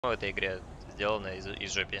В этой игре сделано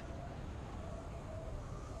из жопи.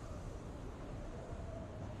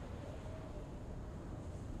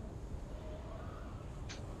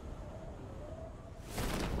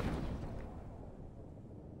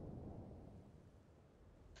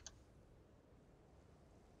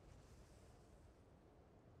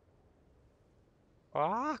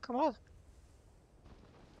 Come on.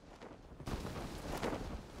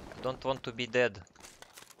 I don't want to be dead.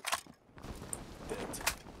 Dead.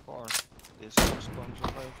 Or this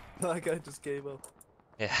responsible. That guy just gave up.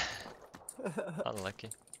 Yeah. Unlucky.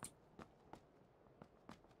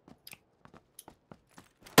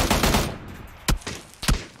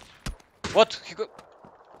 What? He got...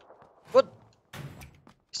 What?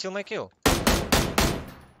 Still my kill.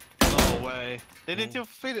 No way. Didn't you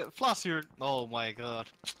flush your... Oh my god.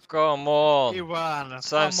 Come on. Ivan, I'm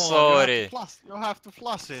come on, sorry. You have to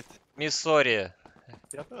flush it. Me sorry.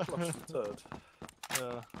 Yep, flush the turd.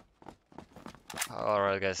 Yeah.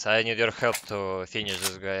 Alright guys, I need your help to finish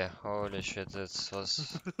this guy. Holy shit, this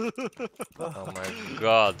was... Oh my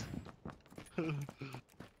god.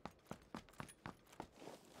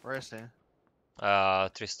 Where is he?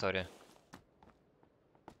 3-story.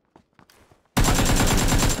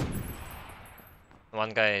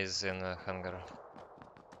 One guy is in the hangar.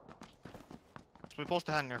 So we post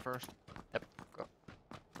the hangar first. Yep, go.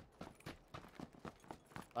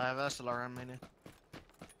 I have SLR and mini.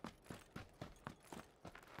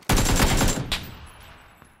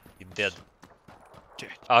 He dead. Shit.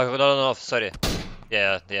 Oh, no, sorry.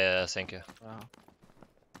 Yeah, thank you. I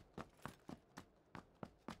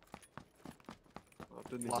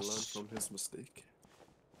didn't even learn from his mistake.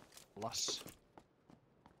 Plus.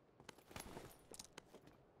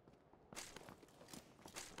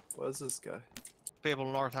 Where's this guy? People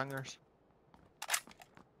north hangars.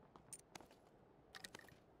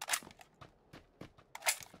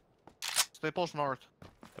 Stay post north.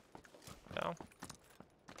 Yeah.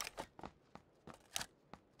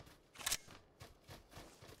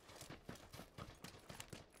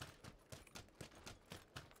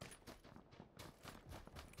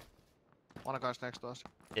 One guy's next to us.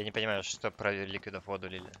 Я не понимаю, что про ликвидов воду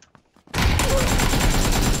лили.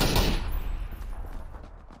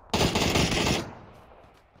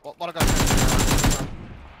 One guy's next to us.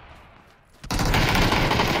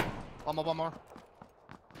 One more.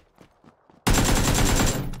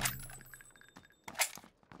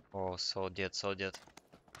 Oh, so dead.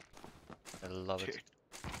 I love it.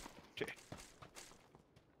 Shit.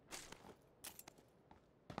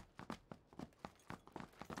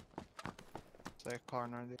 Stay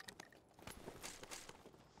corner.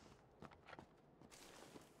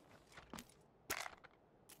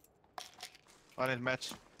 I need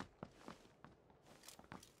meds.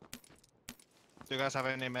 Do you guys have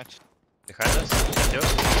any meds? Behind us?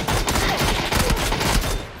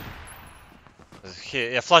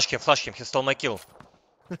 Flash him, he stole my kill.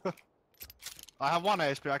 I have 1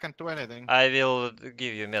 HP, I can't do anything. I will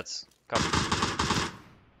give you meds. Come.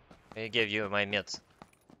 I gave you my meds.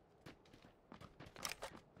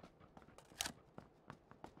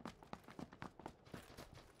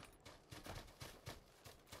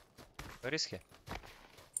 Where is he?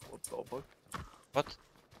 What the fuck? What?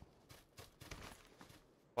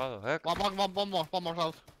 What the heck? One more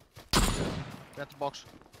south. Get the box.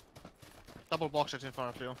 Double boxes in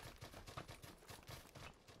front of you.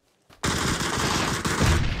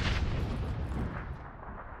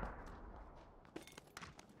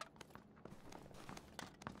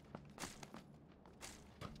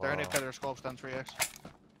 Are there any better scopes than 3x? I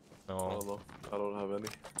No, don't know. I don't have any.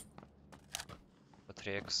 the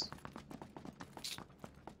 3x.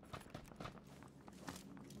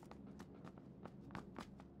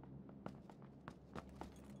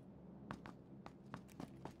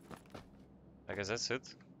 I guess that's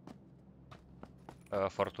it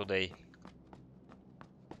for today.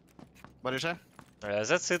 What do you say?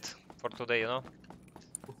 That's it for today, you know.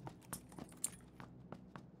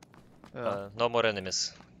 Yeah, No more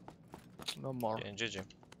enemies. no more. GG.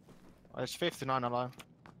 It's 59 alive.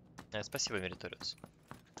 Спасибо, Meritorious.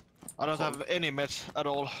 I don't have any meds at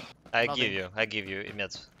all. I Nothing. give you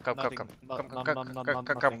meds. Come. Nothing. Come.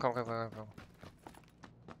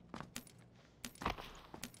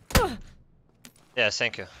 Yeah,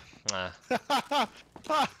 thank you.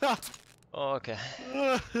 Okay.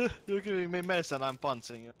 You're giving me meds and I'm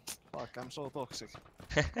punching you. Fuck, I'm so toxic.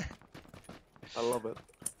 I love it.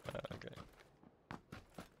 Okay.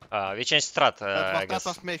 We changed strat, I That guess.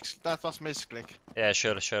 was misclick. Yeah,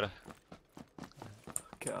 sure. Okay,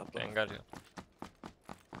 I got you.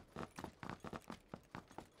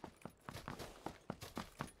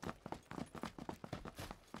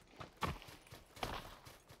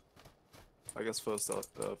 I guess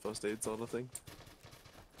first aid's on a thing.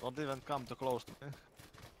 Don't even come too close to me.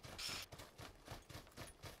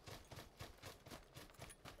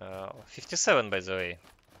 57 by the way.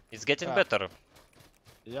 It's getting Yeah. better.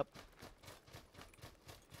 Yep.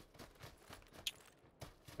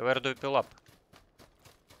 Where do you pull up?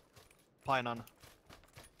 Painan.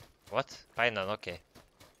 What? Painan, okay.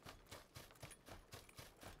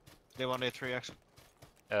 They want a 3x.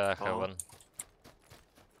 Have Oh. one.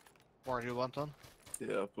 Or you want one?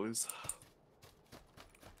 Yeah, please.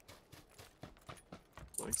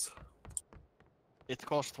 Thanks. It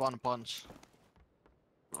costs 1 punch.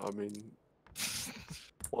 I mean,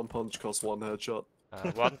 one punch costs one headshot.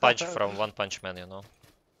 One punch from One Punch Man, you know.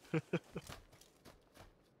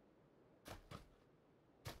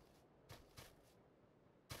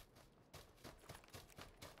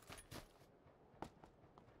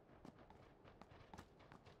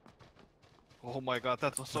 Oh my god,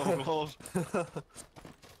 that was so close.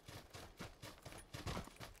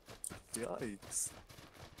 Yikes.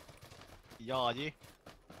 Yaji.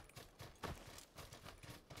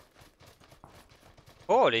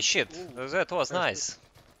 Holy shit, Ooh. that was There's nice.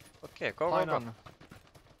 Okay, go, go, go. Painan.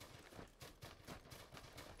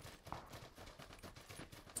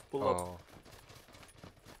 Pull up. Oh.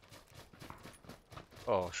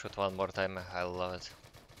 Oh, shoot one more time, I love it.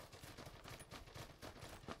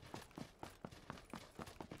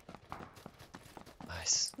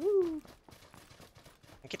 Nice.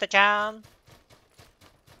 Nikita-chan!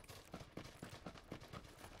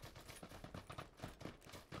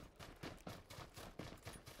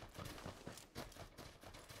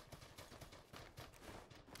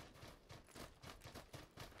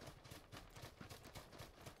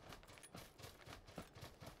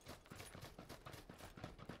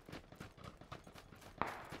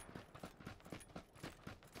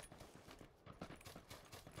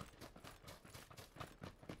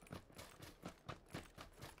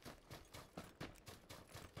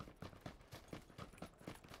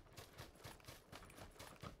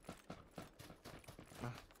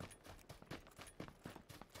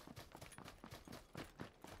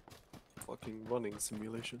 Fucking running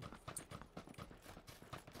simulation.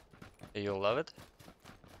 You love it?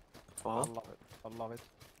 I Uh-huh. love it. I love it.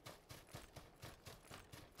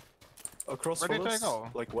 Across Where from did I us, go?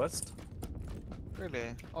 like west.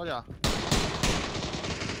 Really? Oh yeah.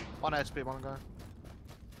 1 HP, one guy.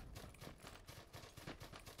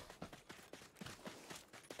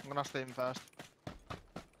 I'm gonna steam fast.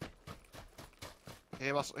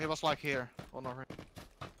 He was like here. Oh no.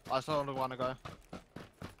 I saw only one guy.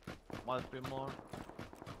 Might be more.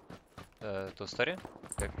 Two story?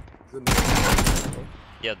 He's in the-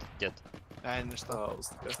 Dead, dead. Yeah, in the stuff. Oh, it was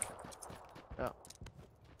the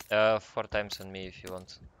guy. 4 times on me if you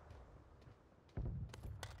want.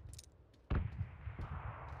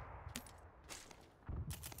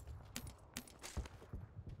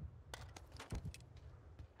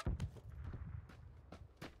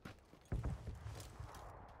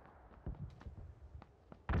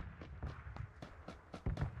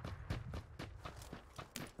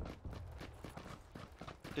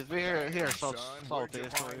 Did we hear Son, southeast where'd you or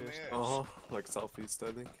find east? this? Uh-huh, like southeast,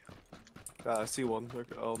 I think. Yeah, I see one like,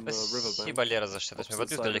 on the riverbank. Спасибо, Лера, за что-то. Opposite Вот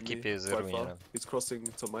side видели of me, кипи из quite far. Румынии. He's crossing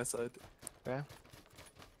to my side.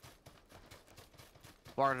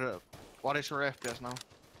 What is your FPS now?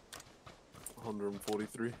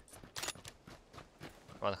 143.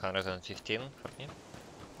 115 for me.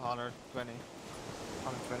 120.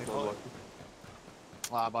 Not 125. lucky.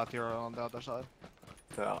 Ah, but you're on the other side.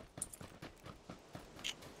 Yeah.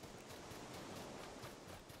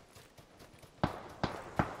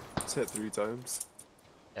 It's hit 3 times.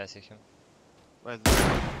 Yeah, I see him. Wait,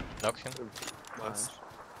 Knock him. Nice.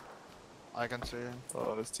 I can see him.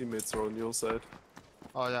 His teammates are on your side.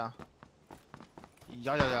 Oh yeah.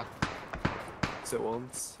 Yeah. He's hit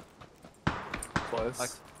once. Twice. Like-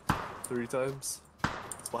 3 times.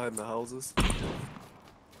 It's behind the houses.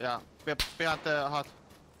 Yeah. Behind the hut.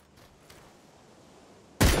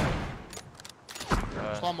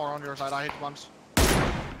 There's one more on your side. I hit once.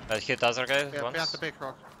 I hit other guy Behind once. the big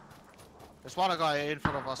rock. There's one guy in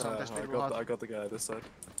front of us on this I little hut. got the guy this side.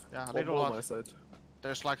 Yeah, One little more on my hut. side.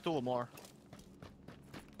 There's like 2 more.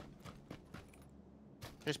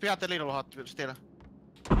 He's behind the little hut still.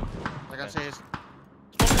 I can Okay. see his.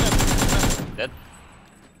 Dead.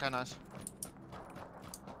 Okay, nice.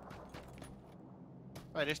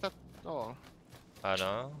 Wait, is that all? I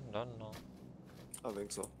don't know. I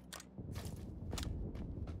think so.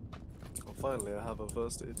 Oh, finally, I have a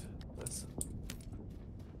first aid. Nice.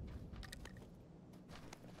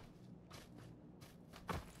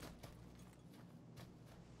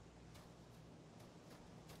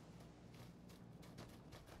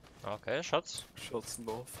 Okay, shots. Shots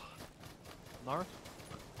north. North?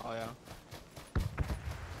 Oh yeah.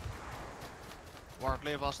 Ward,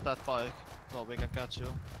 leave us that bike so we can catch you.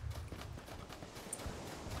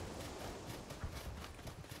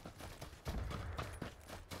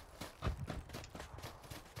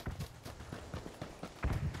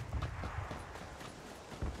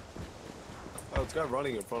 Oh, it's a guy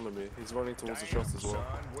running in front of me. He's running towards the shots as well.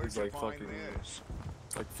 He's like fucking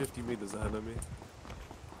like 50 meters ahead of me.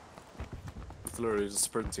 He's literally just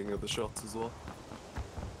sprinting at the shots as well.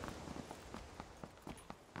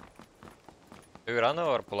 Do you run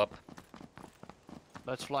or pull up?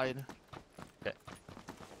 Let's fly in. Okay.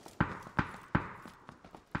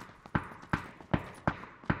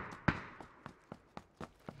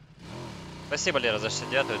 Спасибо, Лера, за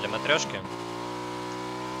 69-ю для матрешки.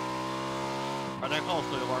 Are they close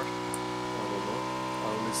to you, Ward? I don't know. I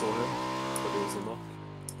only saw him, but it was a knock.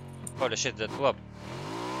 Holy shit, that pull up.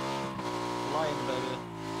 Fly in, baby.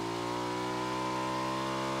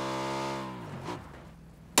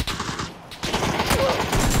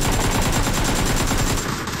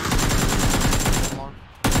 One more.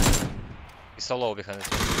 He's so low behind it.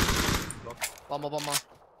 One more.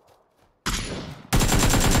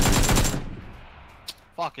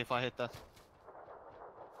 Fuck if I hit that.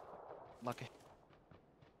 Lucky.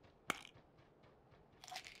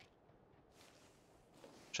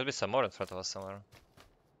 Should be some more in front of us somewhere.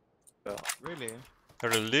 Yeah. Really?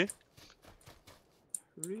 Really?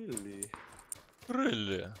 Really?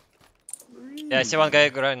 Really? Yeah, I see one guy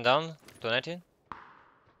going down. 219.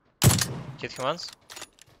 Hit him once.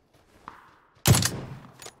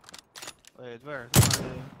 Wait, where?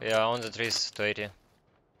 Yeah, on the trees, 280.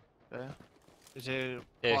 Okay. Is he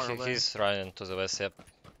Yeah, far away? he's running to the west, yep.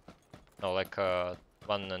 No, like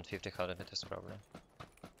 150, 100 meters probably.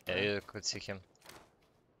 Yeah, Okay. you could see him.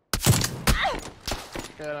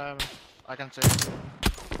 Okay, I can see.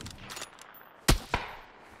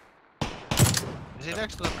 Is he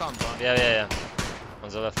next to the compound? Yeah. On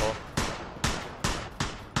the left wall.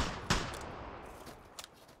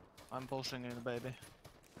 I'm pushing in, baby.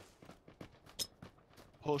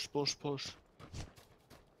 Push. Flush.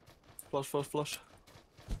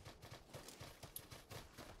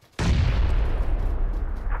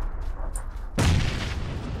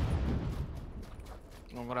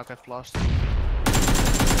 I'm gonna get flushed.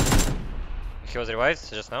 He was revived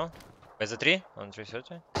just now. By the tree on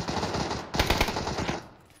 330.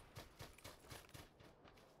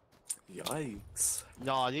 Yikes.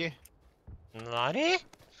 Nadi. Nani?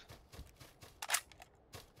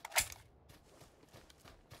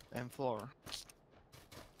 M4.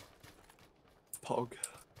 Pog.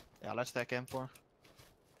 Yeah, let's take M4.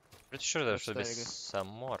 Pretty sure there Let's should be take it. some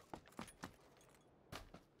more.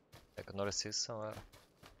 Like northeast somewhere.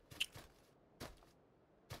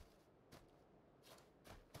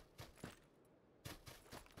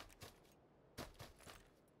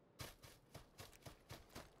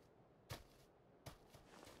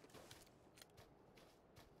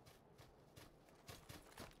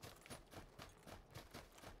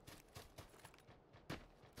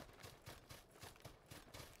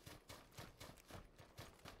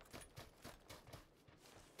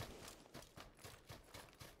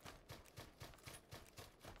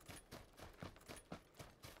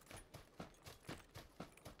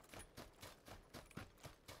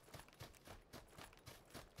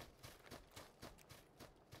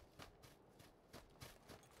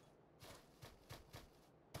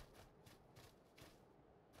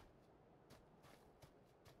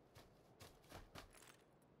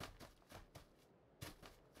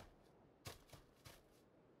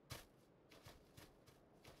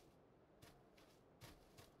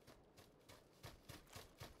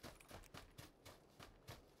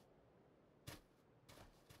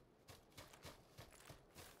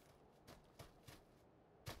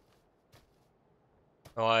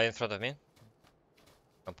 Oh, in front of me.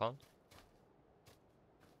 Compound.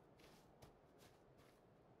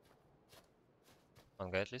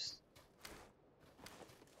 One guy at least.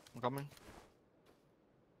 I'm coming.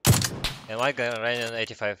 And one guy running on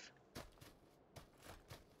 85.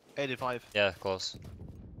 85. Yeah, close.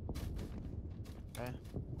 Okay.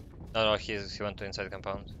 No, he went to inside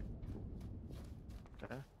compound.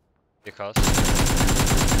 Okay. Big house. Hit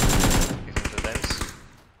him 2 times.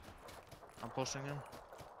 I'm pushing him.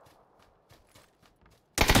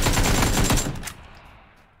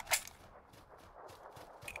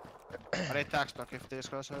 I need tag stock if these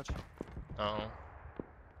guys hurt. Oh.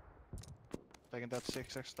 Taking that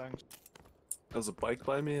 6x tank. There's a bike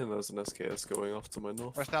by me and there's an SKS going off to my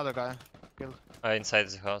north. Where's the other guy? Killed. Inside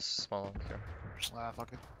the house, small one here. Ah,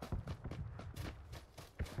 fuck it.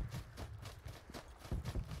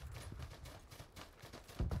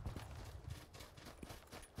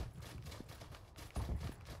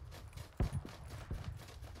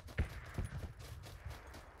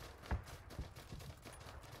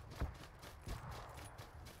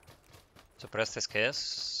 Suppress this KS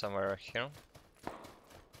somewhere here.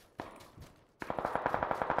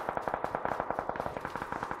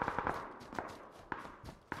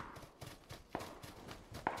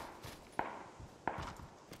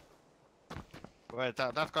 Wait,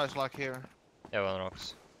 that guy's like here. Yeah, one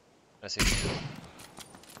rocks. I see.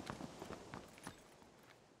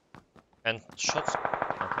 And shots.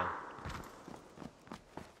 Okay.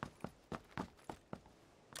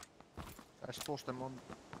 Let's push them on.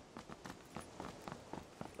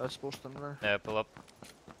 Let's push them there. Yeah, pull up.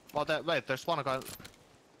 Oh, wait, there's one guy.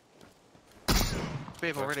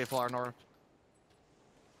 People really far north.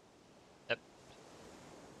 Yep.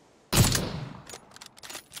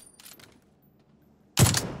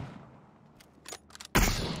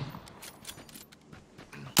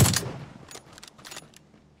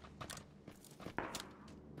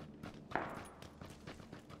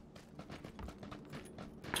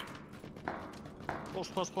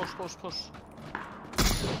 Push.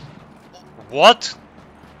 What?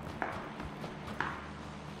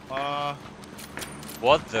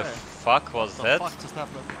 What the Hey. fuck was What the that? fuck just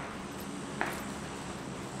happened?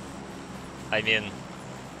 I mean,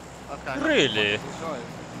 That guy really?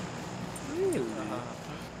 Really?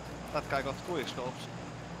 That guy got quick scopes.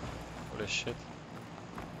 Holy shit.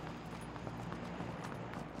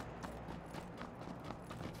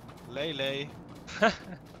 Lay.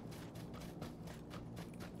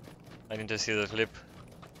 I need to see the clip.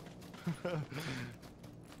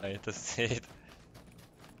 I need to see it.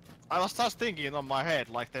 I was just thinking on my head,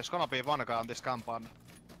 like there's gonna be one guy on this compound.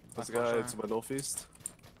 There's a That's for guy sure. to my northeast.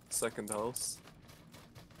 Second house.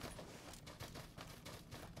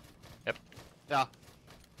 Yeah.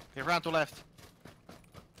 He ran to left.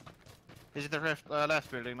 He's in the left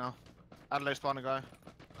building now. At least one guy.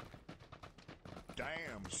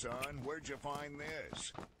 Damn, son, where'd you find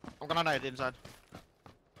this? I'm gonna nade inside.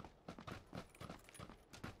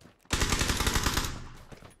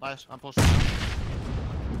 Nice, I'm pushing now.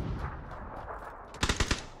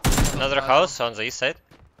 Another house on the east side.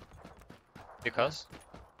 Big house.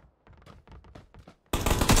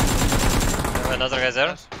 Another guy there.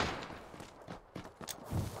 Nice.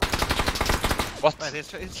 What? Wait, He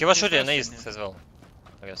was he's shooting in the resting east him. as well,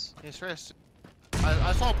 I guess. He's rest.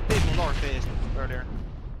 I saw people northeast earlier.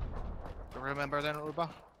 Do you remember then, Urba?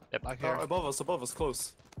 Yep. Like here. Above us,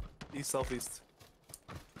 close. East, southeast.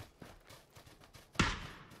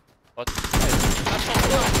 What? That's not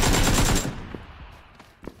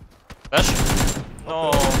Flash?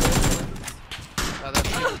 No. yeah, that's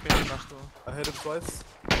people us too. I hit him twice.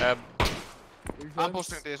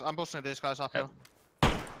 I'm pushing these guys uphill.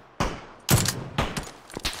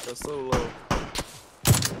 They're so low.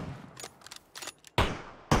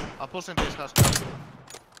 I'm pushing these guys.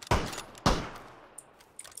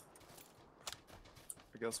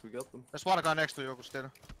 I guess we got them. There's one guy next to you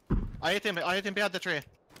still. I hit him behind the tree.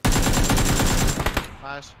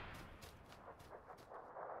 Nice.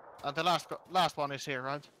 And the last one is here,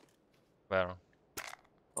 right? Where? I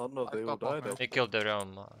don't know if I they all got off died. He killed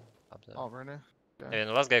everyone up there. Oh, really? Yeah,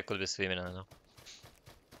 the last guy could be swimming, I don't know.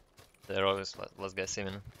 They're always last guy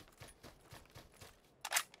swimming.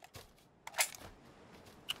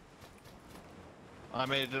 I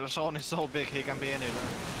mean, the zone is so big, he can be anywhere.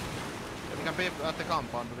 He can be at the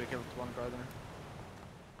compound, we killed one guy there.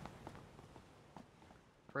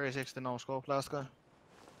 360 no scope, last guy.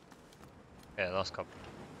 Yeah, last couple.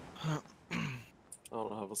 I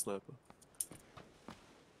don't have a sniper.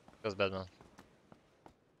 Goes bad, man.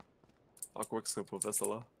 I'll quick scope with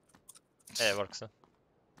SLR. Yeah, it works.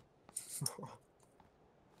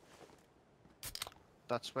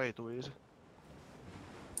 That's way too easy.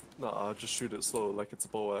 No, I'll just shoot it slow, like it's a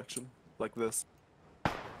bow action. Like this.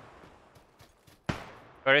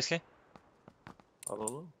 Where is he? I don't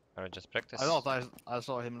know. Or just practice? I thought I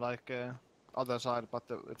saw him like other side, but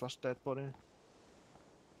it was dead body.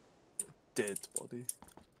 Dead body.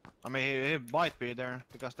 I mean, he might be there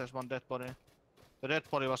because there's one dead body. The dead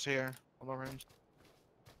body was here on orange.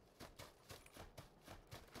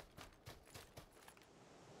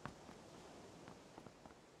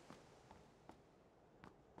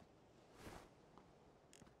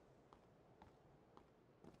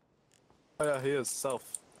 Oh yeah, he is,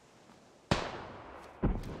 south.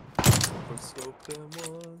 Quick scope them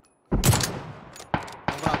one.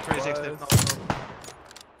 I'm gonna 360. No, Twice. no.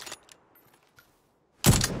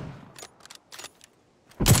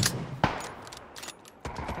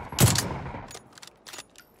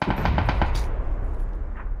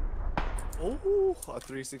 Oh, a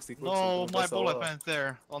 360 quick No, scope with my SLR. bullet went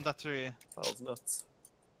there on that tree. That was nuts.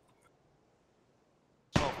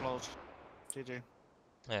 So close. GG.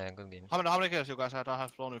 Yeah, good game. How many kills you guys had? I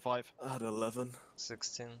have only 5. I had 11.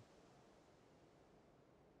 16.